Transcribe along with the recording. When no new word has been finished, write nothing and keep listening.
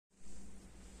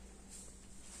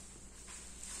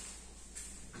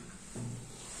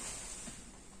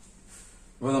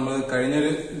അപ്പോൾ നമ്മൾ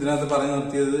കഴിഞ്ഞൊരു ഇതിനകത്ത് പറഞ്ഞു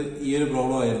നിർത്തിയത് ഈ ഒരു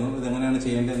പ്രോബ്ലം ആയിരുന്നു. ഇതെങ്ങനെയാണ്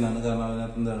ചെയ്യേണ്ടതെന്നാണ്. കാരണം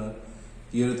അതിനകത്ത് എന്താണ്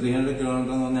ഈ ഒരു 300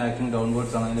 കിലോമീറ്റർ എന്ന് പറഞ്ഞാൽ ആക്ടിങ്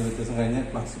ഡൗൺവേർഡ്സ് ആണ്. അതിന്റെ വ്യത്യാസം കഴിഞ്ഞ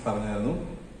ക്ലാസ്സിൽ പറഞ്ഞായിരുന്നു.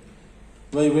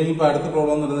 അപ്പോൾ ഇപ്പൊ അടുത്ത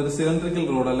പ്രോബ്ലം എന്ന് പറയുന്നത് ഒരു സിലിണ്ടറിക്കൽ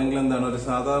റോഡ് അല്ലെങ്കിൽ എന്താണ് ഒരു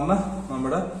സാധാരണ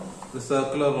നമ്മുടെ ഒരു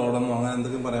സർക്കുലർ റോഡെന്നോ അങ്ങനെ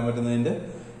എന്തെങ്കിലും പറയാൻ പറ്റുന്നതിന്റെ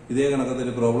ഇതേ കണക്കത്തെ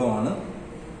ഒരു പ്രോബ്ലമാണ്.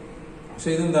 പക്ഷെ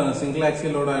ഇതെന്താണ് സിംഗിൾ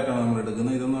ആക്സിയൽ ലോഡായിട്ടാണ് നമ്മൾ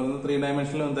എടുക്കുന്നത്. ഇതെന്ന് പറയുന്നത് 3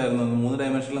 ഡയമെൻഷനിലും എന്തായിരുന്നു, 3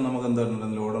 ഡയമെൻഷനിലും നമുക്ക്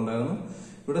എന്തായിരുന്നു ലോഡ് ഉണ്ടായിരുന്നു.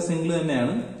 ഇവിടെ സിംഗിൾ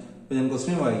തന്നെയാണ്. അപ്പൊ ഞാൻ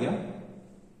ക്വസ്റ്റ്യൻ വായിക്കാം.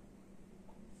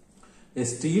 A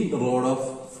steel rod of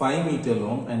 5 meter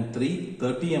long and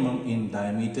 30 mm in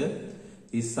diameter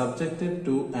is subjected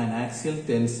to an axial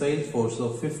tensile force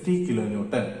of 50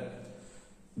 kN.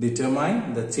 Determine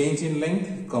the change in length,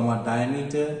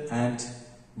 diameter and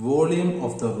volume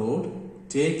of the rod.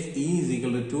 Take E is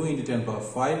equal to 2 into 10 power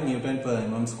 5 Newton per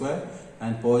mm square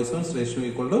and Poisson's ratio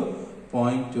equal to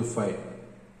 0.25.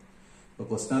 So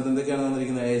question എന്തൊക്കെയാണ്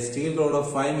തന്നിരിക്കുന്നത്? A steel rod of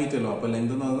 5 meter long. അപ്പോൾ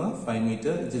length എന്ന് പറഞ്ഞാൽ 5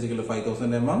 meter which is equal to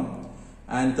 5000 mm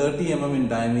and 30 mm in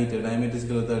diameter. Diameter is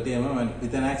equal to 30 mm and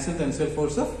with an axial tensile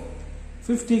force of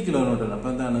 50 kN. അപ്പോൾ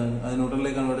എന്താണ് അത്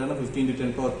ന്യൂട്ടണിലേക്ക് convert ചെയ്യണം. 15 into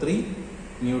 10 power 3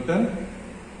 newton.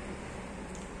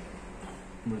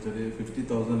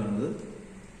 50,000 ആണ്.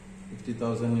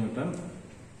 50,000 newton.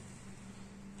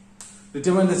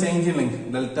 Determine the change in length.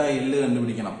 Delta L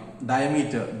കണ്ടുപിടിക്കണം.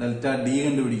 Diameter delta D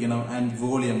കണ്ടുപിടിക്കണം and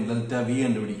volume delta V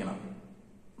കണ്ടുപിടിക്കണം.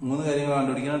 മൂന്ന് കാര്യങ്ങൾ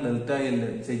കണ്ടുപിടിക്കണം. Delta L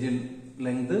change in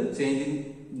length, change in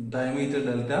diameter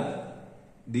delta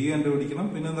D കണ്ടുപിടിക്കണം.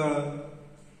 പിന്നെന്താണ്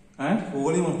and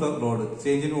volume of the road.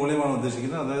 Change in volume ആണ്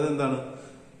ഉദ്ദേശിക്കുന്നത്. അതായത് എന്താണ്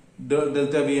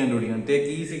ഡെൽറ്റ വി കണ്ടുപിടിക്കണം. Take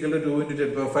E is equal to 2 into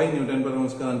 10 power 5 Newton per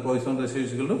meter square and Poisson ratio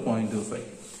is equal to 0.25.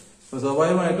 അപ്പോൾ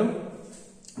സ്വാഭാവികമായിട്ടും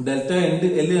delta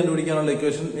L കണ്ടുപിടിക്കാനുള്ള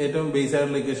ഇക്വേഷൻ ഏറ്റവും ബേസ്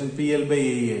ആയിട്ടുള്ള ഇക്വേഷൻ PL by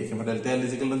AE ആയിരിക്കും. അപ്പൊ ഡെൽറ്റ എൽ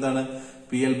ഇസിക്കൽ എന്താണ്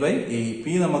PL by AE.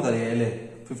 പി നമുക്കറിയാം അല്ലെ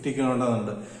 50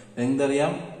 കിലോമീറ്റർ.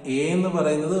 എന്തറിയാം എ എന്ന്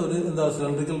പറയുന്നത് ഒരു എന്താ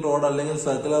സിലിണ്ടറിക്കൽ റോഡ് അല്ലെങ്കിൽ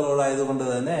സർക്കുലർ റോഡ് ആയതുകൊണ്ട്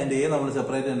തന്നെ അതിന്റെ എ നമ്മൾ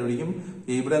സെപ്പറേറ്റ് കണ്ടുപിടിക്കും.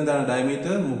 ഇവിടെ എന്താണ്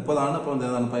ഡയമീറ്റർ 30 അപ്പോൾ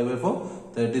എന്താണ് 5/4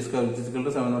 30 square which is equal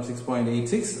to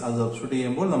 706.86. അത് സബ്സ്റ്റിറ്റ്യൂട്ട്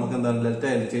ചെയ്യുമ്പോൾ നമുക്ക് എന്താണ് ഡെൽറ്റ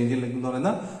എൽ ചേഞ്ച് എന്ന്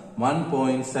പറയുന്ന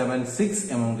 1.76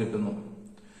 mm കിട്ടുന്നു.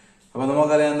 അപ്പൊ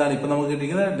നമുക്കറിയാം എന്താണ് ഇപ്പൊ നമുക്ക്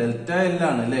കിട്ടിയിരിക്കുന്നത് ഡെൽറ്റ എൽ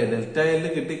ആണ് അല്ലെ. ഡെൽറ്റ എൽ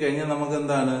കിട്ടിക്കഴിഞ്ഞാൽ നമുക്ക്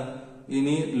എന്താണ്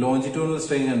ഇനി ലോഞ്ചിറ്റ്യൂണൽ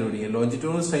സ്ട്രെയിൻ കണ്ടുപിടിക്കാം.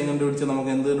 ലോഞ്ചിറ്റ്യൂണൽ സ്ട്രെയിൻ കണ്ടുപിടിച്ചാൽ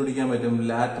നമുക്ക് എന്ത് കണ്ടുപിടിക്കാൻ പറ്റും?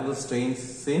 Lateral strain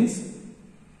since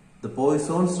the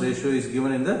Poisson's ratio is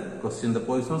given in the question. The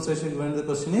Poisson's ratio given in the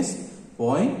question is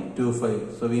 0.25.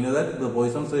 So we know that the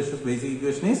Poisson's ratio's basic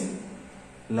equation is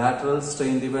lateral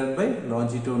strain divided by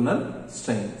longitudinal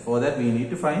strain. For that we need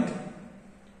to find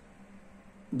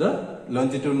the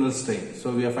longitudinal strain. So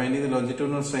we are finding the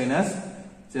longitudinal strain as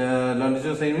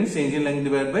longitudinal strain means change in length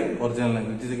divided by original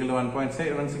length, which is equal to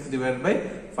 1.76 divided by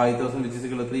 5000, which is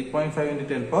equal to 3.5 into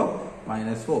 10 power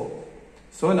minus 4.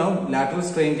 So now lateral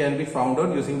strain can be found out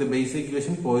using the basic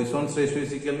equation. Poisson's ratio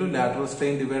is equal to lateral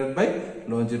strain divided by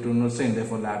longitudinal strain.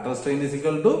 Therefore lateral strain is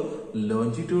equal to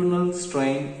longitudinal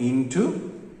strain into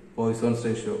Poisson's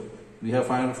ratio. We have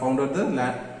found out the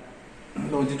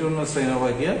longitudinal strain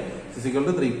over here. This is equal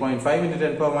to 3.5 into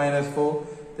 10 power minus 4.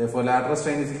 Therefore lateral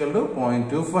strain is equal to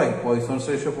 0.25. Poisson's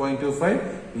ratio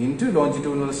 0.25 into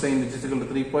longitudinal strain, which is equal to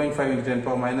 3.5 into 10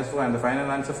 power minus 4, and the final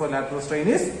answer for lateral strain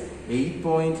is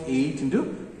 8.8 into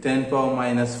 10 power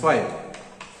minus 5.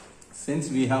 Since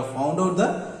we have found out the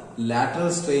lateral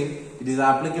strain, it is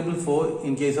applicable for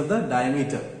in case of the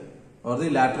diameter or the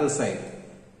lateral side.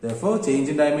 Therefore change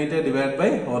in diameter divided by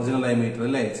original diameter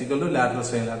is equal to lateral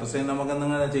strain. Lateral strain നമുക്ക്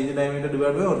എന്താണ് change in diameter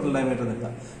divided by original diameter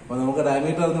എടുക്കാം. അപ്പോൾ നമുക്ക്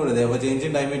diameter അറിഞ്ഞൂടെ. Therefore change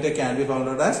in diameter can be found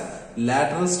out as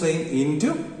lateral strain into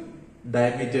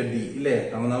diameter d ഇല്ലേ.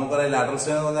 അപ്പോൾ നമുക്കറിയാം lateral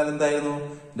strain എന്ന് പറഞ്ഞാൽ എന്തായിരുന്നു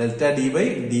delta d by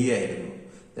d ആയിരുന്നു.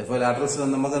 Therefore lateral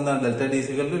strain നമുക്ക് എന്താണ് delta d is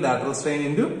equal to lateral strain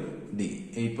into d.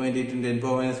 8.8 into 10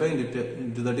 power minus 5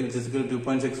 into 30, which is equal to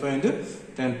 2.65 into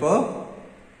 10 power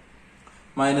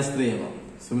minus 3 mm.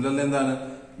 Similarly എന്താണ്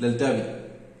delta V.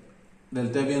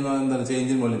 Delta V എന്ന് പറയുന്നത് എന്താണ്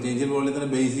change in volume. Change in വോളിയത്തിന്റെ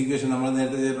basic equation നമ്മൾ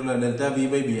നേരത്തെ ചെയ്തിട്ടുള്ള delta V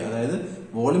by B, അതായത്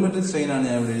volumetric strain ആണ്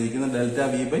ഞാൻ ഇവിടെ എഴുതിയിരിക്കുന്നത്. ഡെൽറ്റ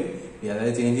വി ബൈ ബി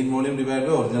അതായത് change in volume divide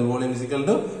by original volume is equal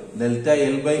to delta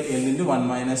L by L into 1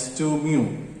 minus 2 mu.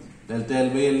 Delta L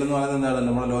by L എന്ന് പറയുന്നത് എന്താണ്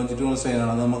നമ്മുടെ ലോഞ്ചിറ്റ്യൂണൽ സ്ട്രെയിൻ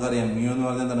ആണ്. അത് നമുക്കറിയാം. മ്യൂ എന്ന്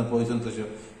പറയുന്നത് എന്താണ് പോയിസൺസ് റേഷ്യോ.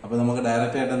 അപ്പൊ നമുക്ക്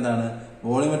ഡയറക്റ്റ് ആയിട്ട് എന്താണ്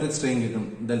വോളിമെട്രിക് സ്ട്രെയിൻ കിട്ടും.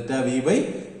 Delta V by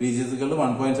V is equal to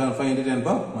 1.75 into 10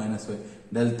 power minus 5.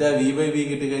 Delta V by V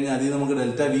കിട്ടിക്കഴിഞ്ഞാൽ അതിൽ നമുക്ക്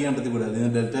ഡെൽറ്റ വി കണ്ടെത്തിപ്പെടും. അതിന്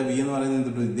ഡെൽറ്റ വി എന്ന്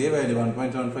പറയുന്നത് ഇതേ value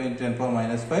 1.75 into 10 power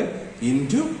minus 5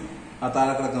 into ആ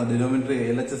താഴെ കിടക്കുന്ന ഡിനോമിനേറ്റർ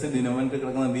LHS ഡിനോമിനേറ്റർ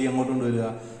കിടക്കുന്ന ബി അങ്ങോട്ട് കൊണ്ടുവരിക,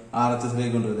 RHS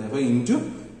കൊണ്ടുവരിക. അപ്പൊ ഇൻറ്റു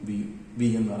ബി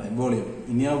എന്ന് പറയും വോളിയം.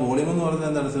 ഇനി ആ വോളിയം എന്ന് പറയുന്നത്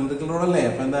എന്താണ് സിലിണ്ടറിക്കൽ റോഡ് അല്ലേ.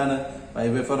 അപ്പൊ എന്താണ്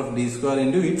 5/4 of d square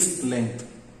into its length.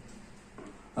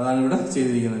 അതാണ് ഇവിടെ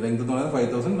ചെയ്തിരിക്കുന്നത്. ലെങ്ത് എന്ന് പറയുന്നത്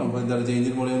 5000, നമുക്ക് എന്താണ് ചേഞ്ച്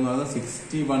ഇൻ വോളിയം എന്ന് പറയുന്നത്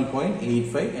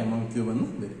 61.85 mm³ എന്ന്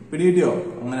വരും. പിടികിട്ടിയോ?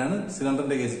 അങ്ങനെയാണ്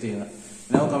സിലിണ്ടറിന്റെ കേസ് ചെയ്യുന്നത്.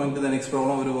 Now coming to the next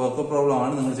problem, ഒരു വർക്ക് പ്രോബ്ലം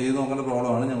ആണ്, നിങ്ങൾ ചെയ്ത് നോക്കേണ്ട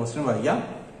പ്രോബ്ലം ആണ്. ഞാൻ ക്വസ്റ്റ്യൻ വായിക്കാം.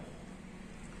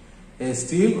 A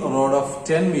steel rod of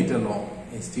 10 meter long,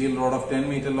 a steel rod of 10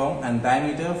 meter long and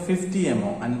diameter 50 mm,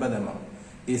 50 mm,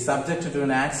 is subjected to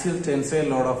an axial tensile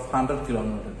load of 100 kN.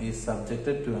 Is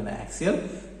subjected to an axial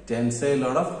tensile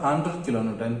load of 100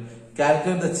 kN.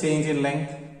 Calculate the change in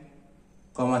length,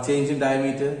 change in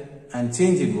diameter and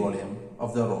change in volume of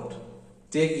the rod.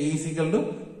 Take E is equal to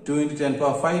 2 into 10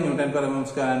 power 5 Newton per mm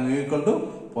square and mu equal to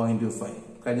 0.25.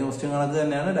 കഴിഞ്ഞ question കണക്ക്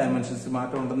തന്നെയാണ്, dimensions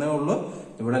മാറ്റം ഉണ്ടെന്നേ ഉള്ളൂ.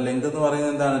 ഇവിടെ length എന്ന്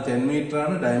പറയുന്നത് എന്താണ്? 10 മീറ്റർ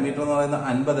ആണ്. ഡയമീറ്റർ എന്ന് പറയുന്നത്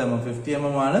 50 mm, 50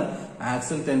 mm ആണ്.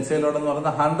 ആക്സിൽ ടെൻസൈൽ ലോഡ് എന്ന്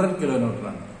പറയുന്നത് 100 kN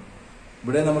ആണ്.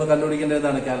 ഇവിടെ നമ്മൾ കണ്ടുപിടിക്കേണ്ടത്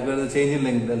എന്താണ്? Calculate change in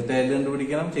length delta L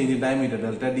കണ്ടുപിടിക്കണം, change in diameter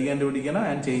delta D കണ്ടുപിടിക്കണം,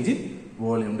 and change in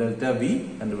volume delta V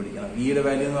കണ്ടുപിടിക്കണം. വിയുടെ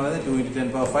വാല്യൂ എന്ന് പറയുന്നത് 2 into 10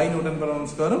 power 5 Newton per mm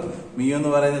square, മി എന്ന്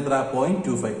പറയുന്നത് എത്ര?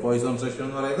 0.25. പോയിസോൺസ് റേഷ്യോ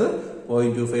എന്ന് പറയുന്നത്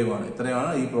 0.25 ആണ്.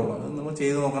 ഇത്രയാണ് ഈ പ്രോബ്ലം. നമ്മൾ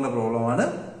ചെയ്ത് നോക്കേണ്ട പ്രോബ്ലം ആണ്.